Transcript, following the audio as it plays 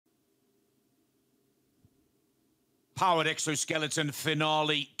powered exoskeleton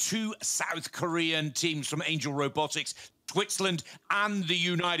finale. Two South Korean teams from Angel Robotics, Switzerland and the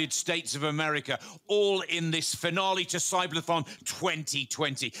United States of America, all in this finale to CYBATHLON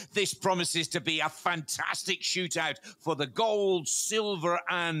 2020. This promises to be a fantastic shootout for the gold, silver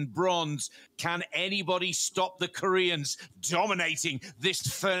and bronze. Can anybody stop the Koreans dominating this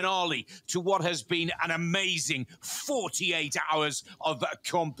finale to what has been an amazing 48 hours of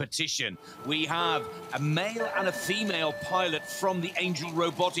competition? We have a male and a female pilot from the Angel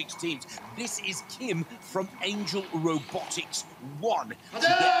Robotics teams. This is Kim from Angel Robotics 1 to get the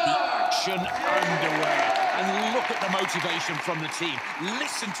action underway. And look at the motivation from the team.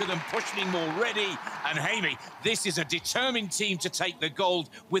 Listen to them pushing already. And Hamey, this is a determined team to take the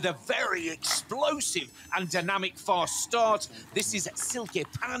gold with a very explosive and dynamic fast start. This is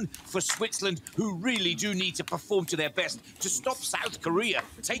CYBATHLON for Switzerland, who really do need to perform to their best to stop South Korea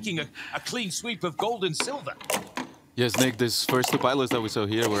taking a clean sweep of gold and silver. Yes, Nick, these first two pilots that we saw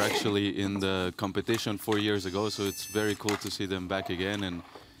here were actually in the competition 4 years ago, so it's very cool to see them back again and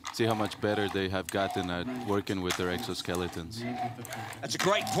see how much better they have gotten at working with their exoskeletons. That's a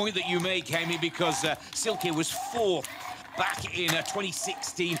great point that you make, Hamey, because Silke was fourth back in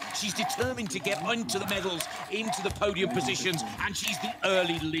 2016. She's determined to get into the medals, into the podium positions, and she's the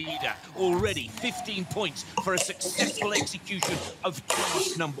early leader. Already 15 points for a successful execution of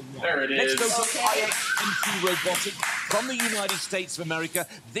task number 1. There it is. Let's go to IHMC Robotics from the United States of America.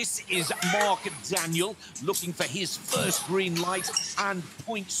 This is Mark Daniel looking for his first green light and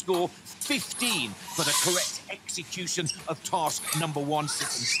point score 15 for the correct execution of task number 1, sit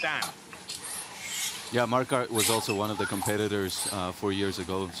and stand. Yeah, Mark was also one of the competitors 4 years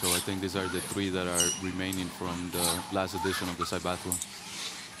ago, so I think these are the three that are remaining from the last edition of the CYBATHLON.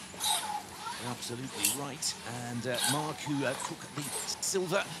 Absolutely right. And Mark, who took the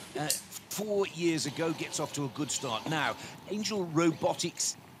silver 4 years ago, gets off to a good start. Now, Angel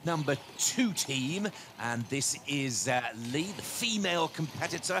Robotics number 2 team, and this is Lee, the female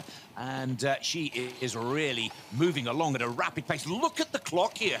competitor, and she is really moving along at a rapid pace. Look at the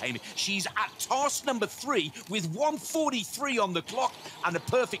clock here, Hamey. She's at task number 3 with 1:43 on the clock and a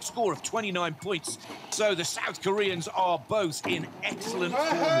perfect score of 29 points. So the South Koreans are both in excellent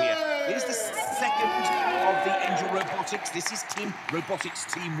form here. Here's the second of the Angel Robotics. This is Team Robotics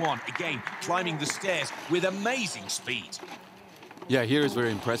Team 1, again climbing the stairs with amazing speed. Yeah, here is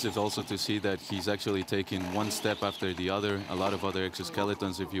very impressive also to see that he's actually taking one step after the other. A lot of other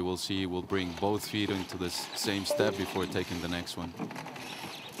exoskeletons, if you will see, will bring both feet into the same step before taking the next one.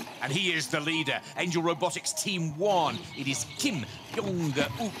 And he is the leader, Angel Robotics Team 1. It is Kim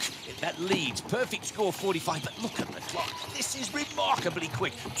Yong-uk that leads. Perfect score 45, but look at the clock. This is remarkably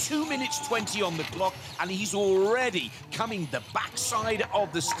quick. 2 minutes 20 on the clock, and he's already coming the backside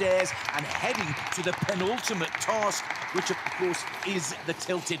of the stairs and heading to the penultimate task, which of course is the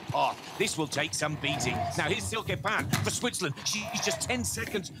tilted path. This will take some beating. Now here's CYBATHLON for Switzerland. She's just 10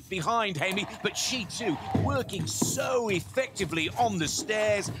 seconds behind Hamey, but she too working so effectively on the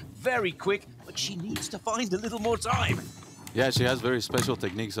stairs. Very quick, but she needs to find a little more time. Yeah, she has very special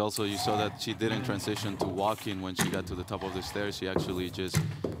techniques also. You saw that she didn't transition to walking when she got to the top of the stairs. She actually just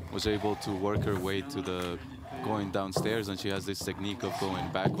was able to work her way to the going downstairs, and she has this technique of going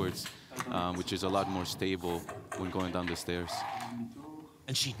backwards, which is a lot more stable when going down the stairs.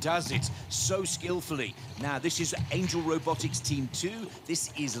 And she does it so skillfully. Now, this is Angel Robotics Team 2.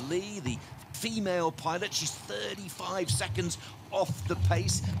 This is Lee, the female pilot. She's 35 seconds off the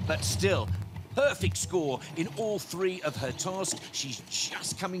pace, but still, perfect score in all 3 of her tasks. She's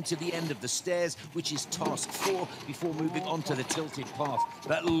just coming to the end of the stairs, which is task 4, before moving on to the tilted path.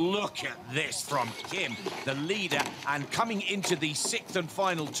 But look at this from Kim, the leader, and coming into the 6th and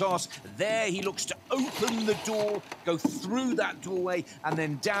final task. There he looks to open the door, go through that doorway, and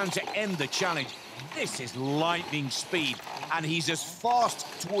then down to end the challenge. This is lightning speed, and he's as fast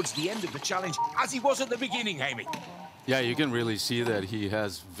towards the end of the challenge as he was at the beginning, Hamey. Yeah, you can really see that he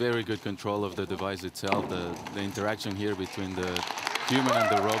has very good control of the device itself. The interaction here between the human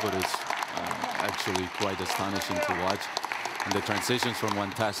and the robot is actually quite astonishing to watch. And the transitions from one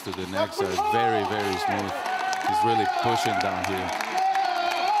task to the next are very, very smooth. He's really pushing down here.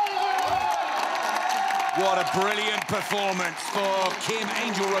 What a brilliant performance for Kim,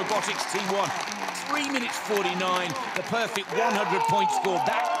 Angel Robotics Team 1. 3 minutes 49, the perfect 100-point score.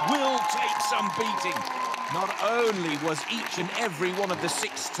 That will take some beating. Not only was each and every one of the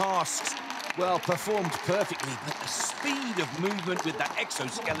 6 tasks, well, performed perfectly, but the speed of movement with that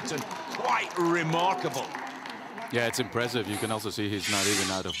exoskeleton, quite remarkable. Yeah, it's impressive. You can also see he's not even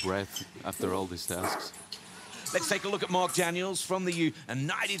out of breath after all these tasks. Let's take a look at Mark Daniels from the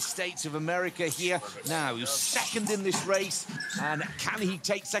United States of America here. Now, he's second in this race, and can he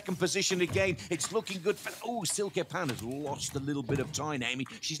take second position again? It's looking good for... Oh, Silke Pan has lost a little bit of time, Amy.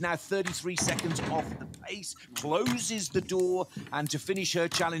 She's now 33 seconds off the pace, closes the door, and to finish her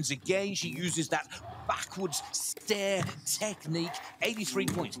challenge again, she uses that backwards stair technique. 83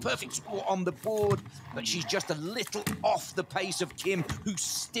 points, perfect score on the board, but she's just a little off the pace of Kim, who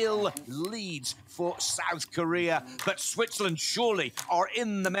still leads for South Korea. But Switzerland surely are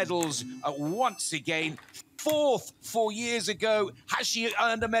in the medals once again. Fourth 4 years ago. Has she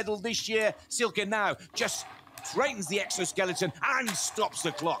earned a medal this year? Silke now just straightens the exoskeleton and stops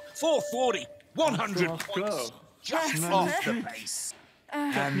the clock. 440, 100 points, just off the pace.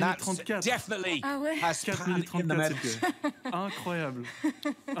 And that's definitely has Pan in the medals. Incroyable.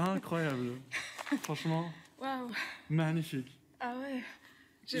 Incroyable. Franchement, magnifique.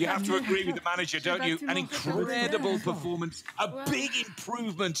 You have to agree with the manager, don't you? An incredible performance, a big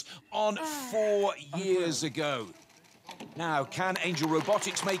improvement on 4 years ago. Now, can Angel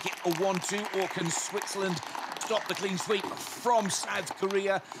Robotics make it a 1-2, or can Switzerland stop the clean sweep from South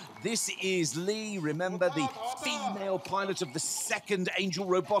Korea? This is Lee, remember, the female pilot of the second Angel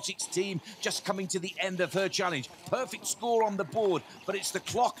Robotics team, just coming to the end of her challenge. Perfect score on the board, but it's the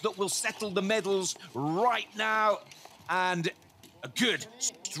clock that will settle the medals right now. And a good,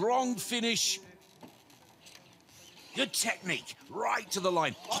 strong finish. Good technique, right to the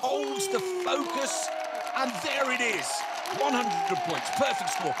line. Holds the focus, and there it is. 100 points,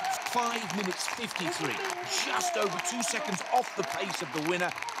 perfect score. 5 minutes 53, just over 2 seconds off the pace of the winner.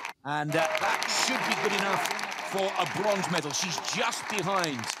 And that should be good enough for a bronze medal. She's just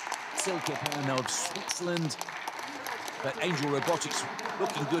behind Silke Pan of Switzerland. But Angel Robotics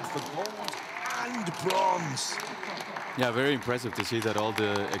looking good for gold and bronze. Yeah, very impressive to see that all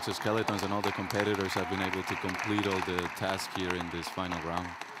the exoskeletons and all the competitors have been able to complete all the tasks here in this final round.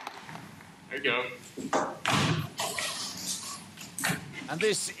 There you go. And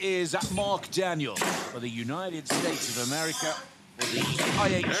this is Mark Daniel for the United States of America, for the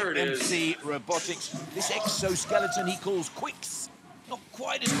IHMC Robotics. This exoskeleton he calls Quicks. Not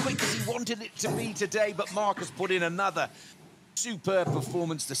quite as quick as he wanted it to be today, but Mark has put in another superb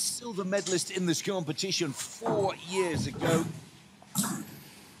performance. The silver medalist in this competition 4 years ago.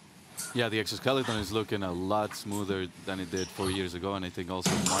 Yeah, the exoskeleton is looking a lot smoother than it did 4 years ago, and I think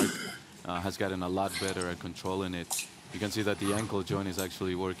also Mark has gotten a lot better at controlling it. You can see that the ankle joint is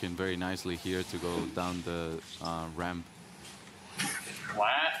actually working very nicely here to go down the ramp.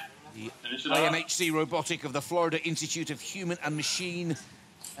 Flat. The IHMC Robotic of the Florida Institute of Human and Machine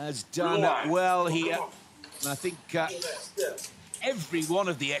has done well here. And I think every one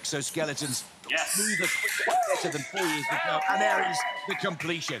of the exoskeletons smoother, quicker, better than 4 years ago. And there is the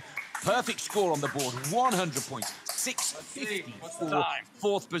completion. Perfect score on the board, 100 points, 650 for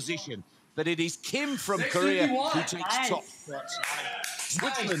fourth position. But it is Kim from Korea who takes top spots.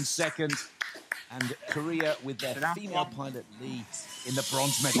 Switzerland second, and Korea with their female pilot Lee in the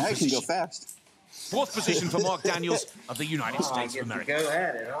bronze medal position. Can go fast. Fourth position for Mark Daniels of the United States of America. Go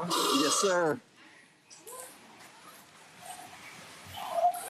at it, huh? Yes, sir.